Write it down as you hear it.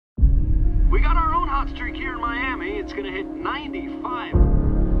hot streak here in Miami. It's gonna hit 95.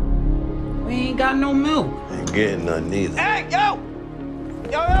 We ain't got no milk. Ain't getting none neither. Hey, yo!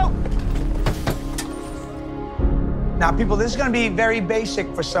 Yo! Now, people, this is gonna be very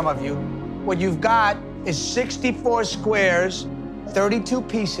basic for some of you. What you've got is 64 squares, 32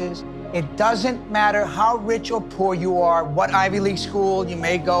 pieces. It doesn't matter how rich or poor you are, what Ivy League school you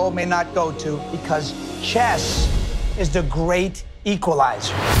may go, may not go to, because chess is the great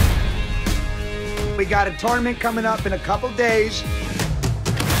equalizer. We got a tournament coming up in a couple days,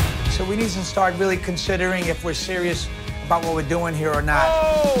 so we need to start really considering if we're serious about what we're doing here or not.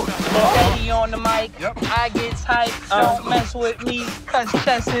 Eddie on the mic. Yep. I get hype. Don't mess with me, cause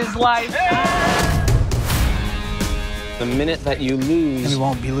chess is life. The minute that you lose, And we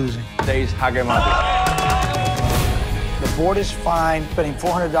won't be losing. there's Hagemati. The board is fine spending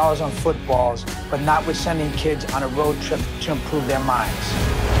 $400 on footballs, but not with sending kids on a road trip to improve their minds.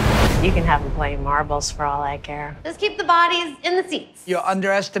 You can have them playing marbles for all I care. Just keep the bodies in the seats. You're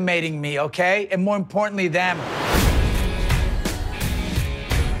underestimating me, okay? And more importantly, them.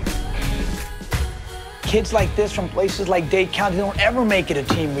 Kids like this from places like Dade County don't ever make it to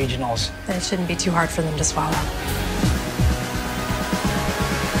team regionals. Then it shouldn't be too hard for them to swallow.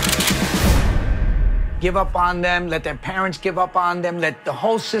 Give up on them, let their parents give up on them, let the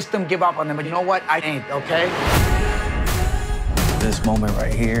whole system give up on them. But you know what? I ain't, okay? This moment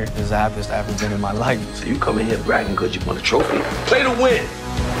right here is the happiest I've ever been in my life. So you come in here bragging because you won a trophy? Play to win.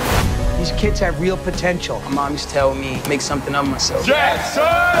 These kids have real potential. My mom used to tell me, make something of myself. Jackson!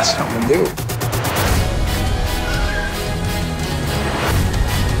 That's what I'm gonna do.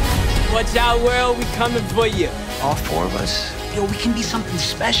 Watch out, world, we coming for you. All four of us, yo, we can be something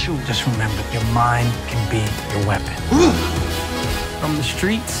special. Just remember, your mind can be your weapon. From the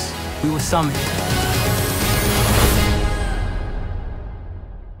streets, we were summoned.